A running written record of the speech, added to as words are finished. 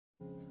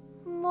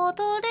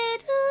戻れ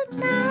る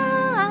な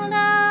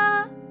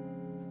ら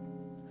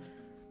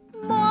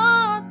も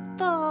っ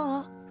と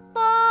も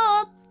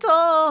っと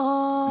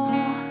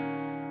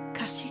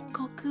賢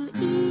く生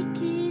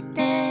きて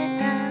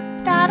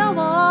ただろ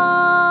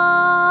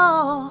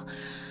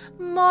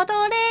う。戻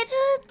れる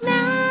な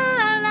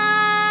ら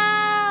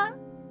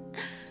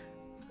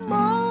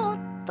もっ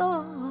と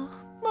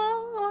も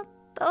っ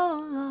と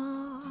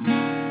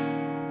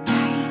大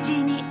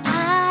事に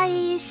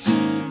愛し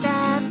た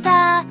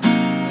だろ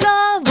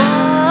う。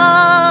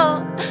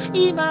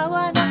今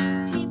は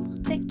何に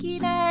もでき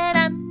ない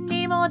何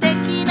にもで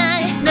きな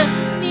い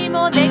何に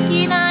もで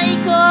きない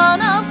こ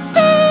のセ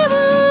ブ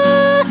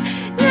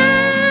が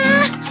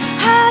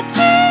走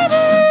る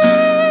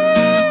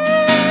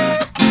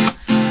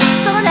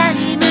空に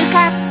向か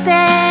って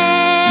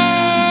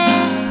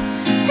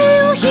手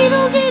を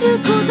広げる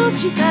こと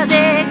しか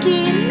でき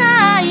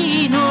な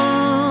い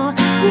の。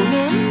ご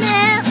めんね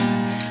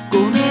ご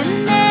め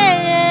んね。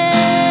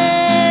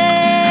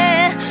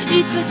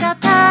いつか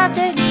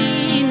盾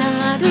に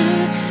なる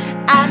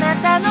あな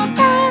たの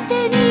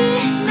盾に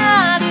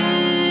なる。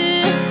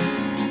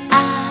あ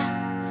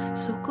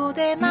そこ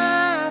で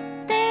待っ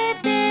て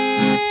て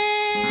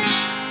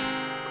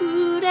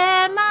く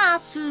れま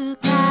す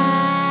か。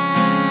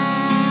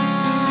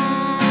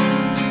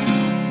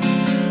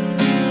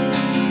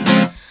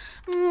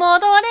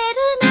戻れる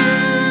な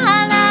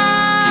ら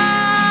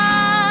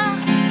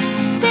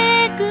テ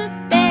ク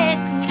テ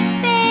ク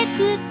テク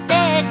テ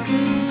ク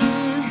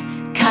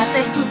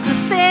風吹く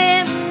線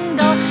路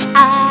歩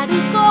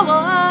こう。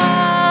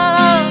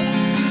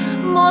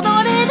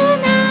戻れる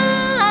な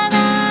ら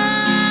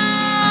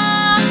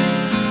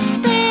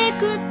テ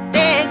クテ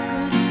ク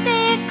テ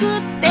ク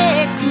テ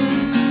ク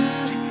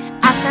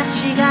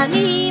私が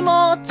荷物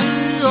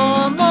を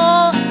持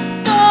っ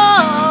と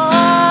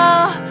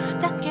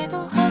だけど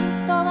本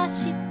当は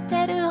知っ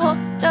てる本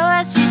当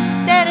は知っ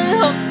てる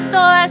本当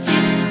は知っ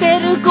て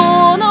るこ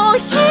の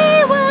日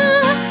は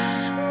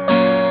もう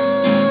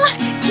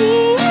消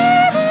え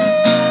る。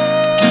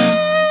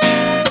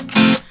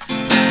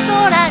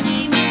空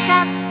に向か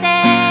って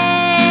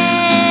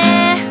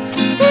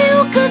手を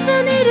重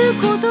ねる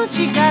こと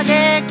しか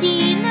で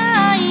き